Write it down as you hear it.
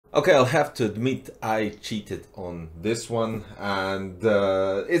Okay, I'll have to admit I cheated on this one, and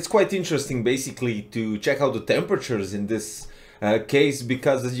it's quite interesting basically to check out the temperatures in this case,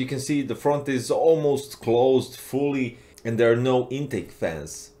 because as you can see the front is almost closed fully and there are no intake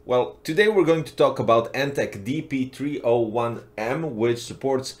fans. Well, today we're going to talk about ANTEC DP301M, which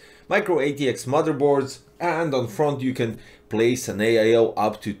supports microATX motherboards, and on front you can place an AIO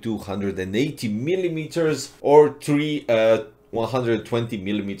up to 280 millimeters or three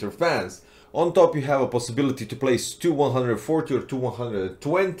 120mm fans. On top you have a possibility to place two 140 or two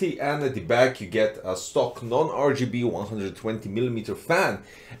 120, and at the back you get a stock non-RGB 120mm fan.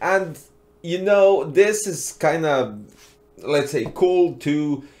 And you know, this is kind of, let's say, cool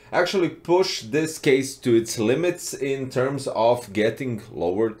to actually push this case to its limits in terms of getting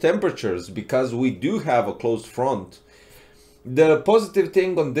lower temperatures, because we do have a closed front. The positive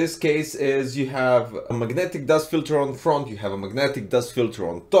thing on this case is you have a magnetic dust filter on front, you have a magnetic dust filter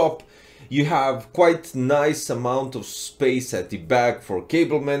on top, you have quite nice amount of space at the back for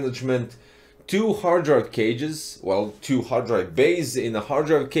cable management, two hard drive cages, well, two hard drive bays in a hard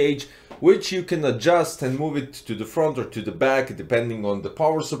drive cage, which you can adjust and move it to the front or to the back depending on the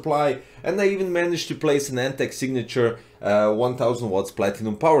power supply. And I even managed to place an ANTEC signature 1000 watts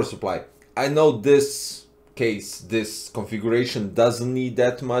platinum power supply. I know this configuration doesn't need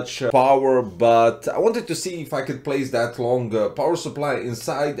that much power, but I wanted to see if I could place that long power supply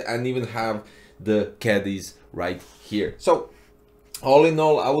inside and even have the caddies right here. So all in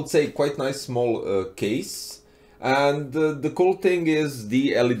all, I would say quite nice small case. And the cool thing is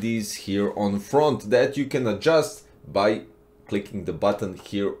the LEDs here on front that you can adjust by clicking the button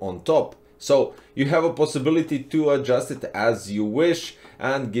here on top. So you have a possibility to adjust it as you wish,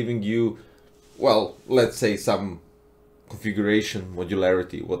 and giving you, well, let's say some configuration,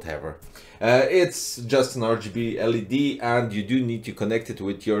 modularity, whatever. It's just an RGB LED, and you do need to connect it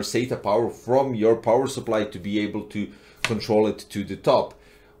with your SATA power from your power supply to be able to control it to the top.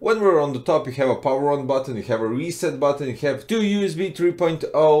 When we're on the top, you have a power on button, you have a reset button, you have two USB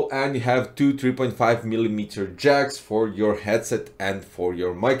 3.0, and you have two 3.5mm jacks for your headset and for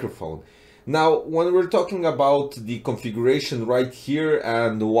your microphone. Now, when we're talking about the configuration right here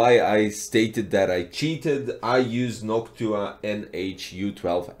and why I stated that I cheated, I used Noctua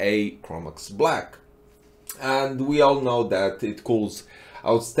NH-U12A Chromax Black. And we all know that it cools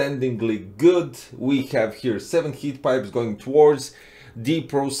outstandingly good. We have here 7 heat pipes going towards the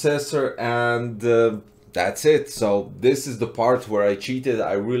processor, and that's it. So this is the part where I cheated.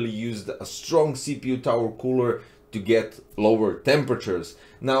 I really used a strong CPU tower cooler to get lower temperatures.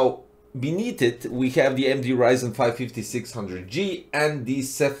 Now, beneath it, we have the AMD Ryzen 5 5600G and the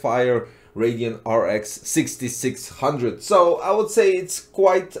Sapphire Radeon RX 6600. So I would say it's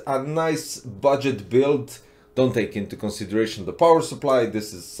quite a nice budget build. Don't take into consideration the power supply.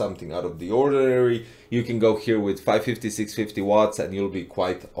 This is something out of the ordinary. You can go here with 550, 650 watts and you'll be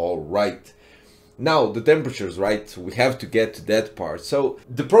quite all right. Now, the temperatures, right? We have to get to that part. So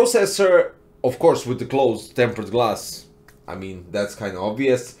the processor, of course, with the closed tempered glass, I mean, that's kind of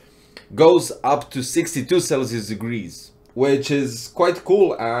obvious, goes up to 62 Celsius degrees, which is quite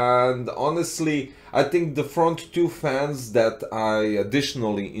cool. And honestly, I think the front two fans that I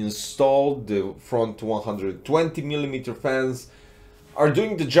additionally installed, the front 120mm fans, are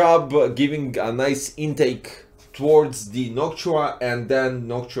doing the job, giving a nice intake towards the Noctua, and then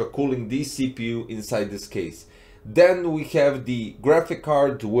Noctua cooling the CPU inside this case. Then we have the graphic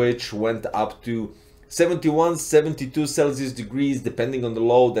card, which went up to 71, 72 Celsius degrees depending on the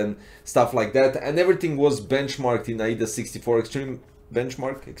load and stuff like that, and everything was benchmarked in AIDA 64 Extreme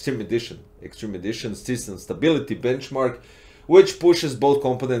benchmark, Extreme Edition System Stability benchmark, which pushes both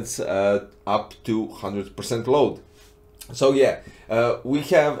components up to 100% load. So yeah, we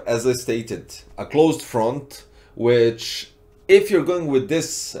have, as I stated, a closed front, which, if you're going with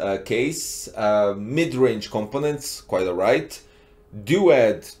this case, mid-range components, quite alright. Do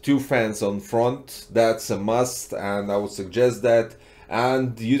add two fans on front, that's a must, and I would suggest that,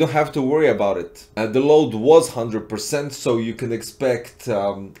 and you don't have to worry about it. The load was 100%, so you can expect,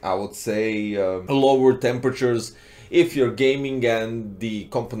 I would say, lower temperatures if you're gaming and the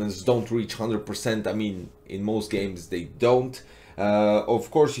components don't reach 100%. I mean, in most games they don't.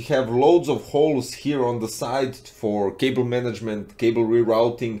 Of course, you have loads of holes here on the side for cable management, cable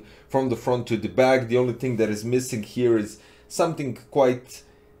rerouting from the front to the back. The only thing that is missing here is something quite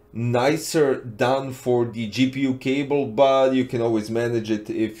nicer done for the GPU cable, but you can always manage it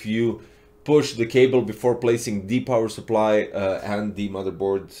if you push the cable before placing the power supply and the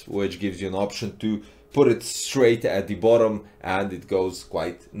motherboard, which gives you an option to put it straight at the bottom, and it goes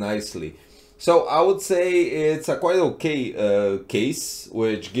quite nicely. So I would say it's a quite okay case,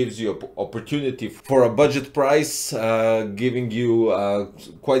 which gives you an opportunity for a budget price, giving you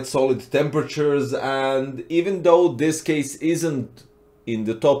quite solid temperatures. And even though this case isn't in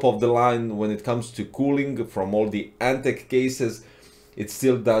the top of the line when it comes to cooling from all the ANTEC cases, it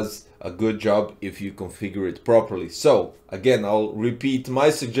still does a good job if you configure it properly. So again, I'll repeat my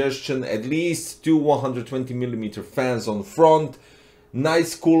suggestion: at least two 120mm fans on front,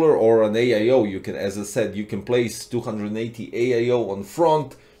 nice cooler or an AIO. You can, as I said, you can place 280 AIO on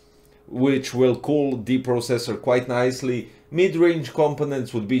front, which will cool the processor quite nicely. Mid-range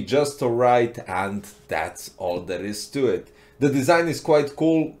components would be just alright, and that's all there is to it. The design is quite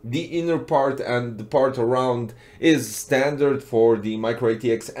cool. The inner part and the part around is standard for the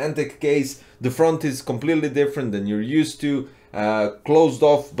microATX ANTEC case. The front is completely different than you're used to. Closed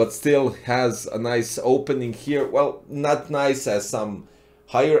off, but still has a nice opening here. Well, not nice as some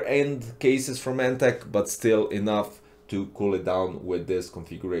higher end cases from ANTEC, but still enough to cool it down with this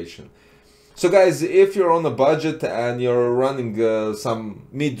configuration. So guys, if you're on a budget and you're running some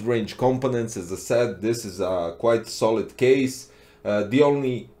mid-range components, as I said, this is a quite solid case. The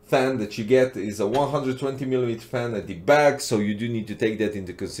only fan that you get is a 120mm fan at the back, so you do need to take that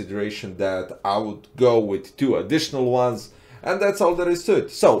into consideration, that I would go with 2 additional ones. And that's all there is to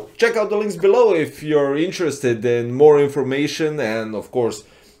it. So check out the links below if you're interested in more information, and of course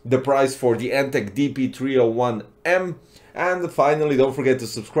the price for the ANTEC DP301M. And finally, don't forget to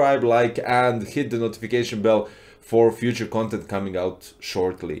subscribe, like, and hit the notification bell for future content coming out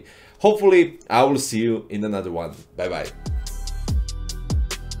shortly. Hopefully I will see you in another one. Bye bye.